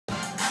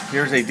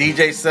Here's a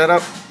DJ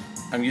setup.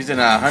 I'm using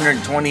a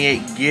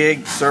 128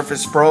 gig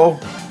Surface Pro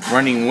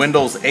running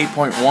Windows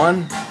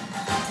 8.1.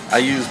 I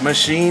use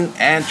Maschine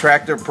and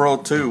Traktor Pro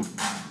 2.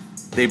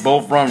 They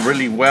both run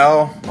really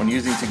well when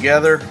using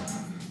together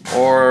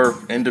or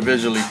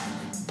individually.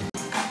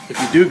 If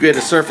you do get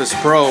a Surface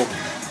Pro,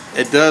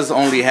 it does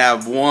only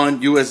have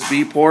one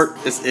USB port.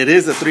 It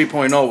is a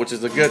 3.0, which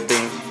is a good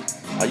thing.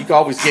 You can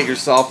always get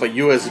yourself a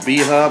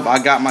USB hub.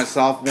 I got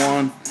myself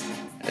one.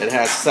 It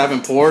has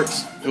 7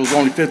 ports. It was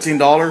only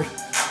 $15.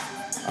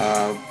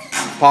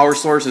 Power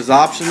source is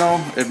optional.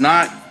 If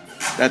not,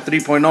 that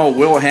 3.0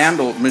 will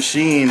handle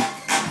Maschine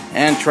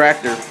and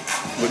Traktor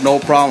with no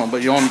problem.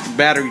 But the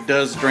battery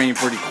does drain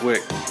pretty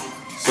quick.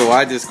 So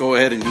I just go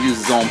ahead and use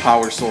its own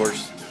power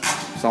source,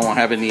 so I won't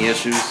have any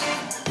issues.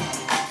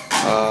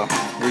 Here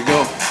we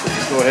go.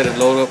 Let's go ahead and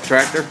load up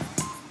Traktor.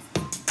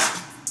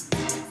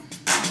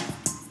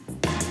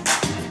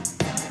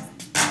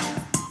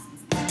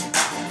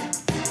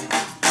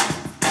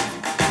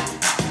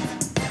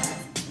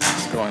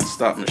 Let's go ahead and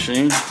stop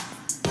Maschine.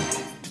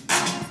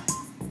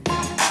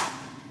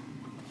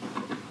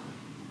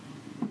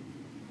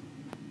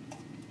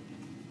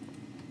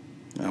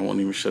 I won't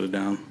even shut it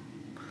down.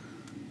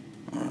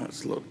 Alright,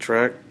 let's load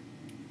track.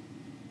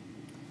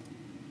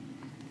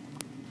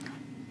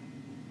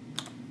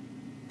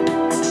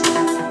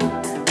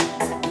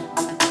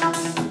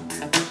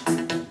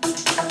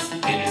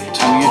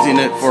 I'm using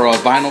it for a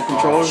vinyl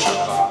controller.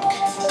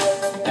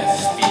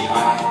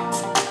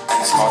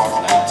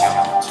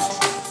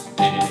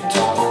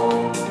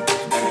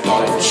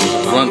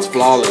 Runs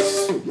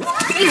flawless.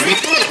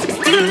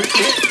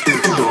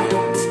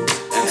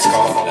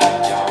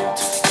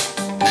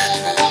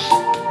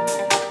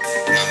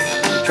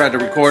 Tried the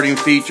recording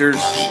features,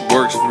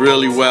 works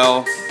really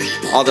well.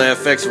 All the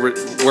effects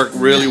work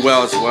really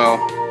well as well.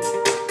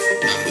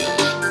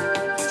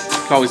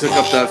 You can always hook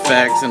up the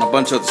effects and a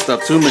bunch of other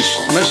stuff to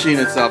Maschine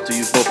itself to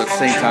use both at the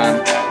same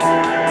time.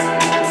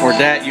 For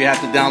that, you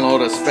have to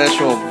download a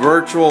special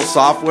virtual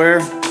software.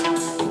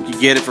 You can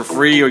get it for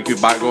free, or you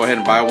could go ahead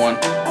and buy one.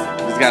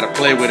 You just got to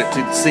play with it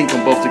to sync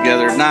them both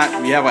together. If not,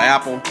 if you have an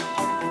Apple,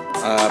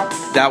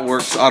 that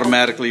works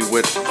automatically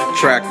with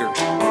Traktor.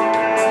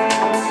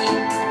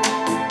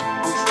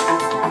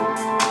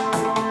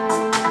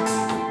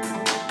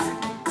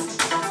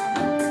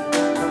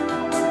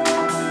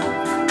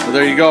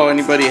 There you go.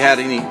 Anybody had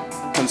any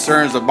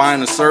concerns of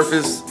buying a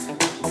Surface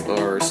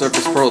or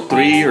Surface Pro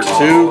 3 or 2,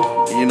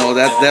 you know,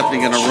 that's definitely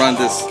going to run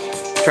this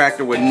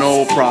Traktor with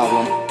no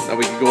problem. That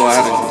we can go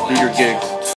out and do your gigs.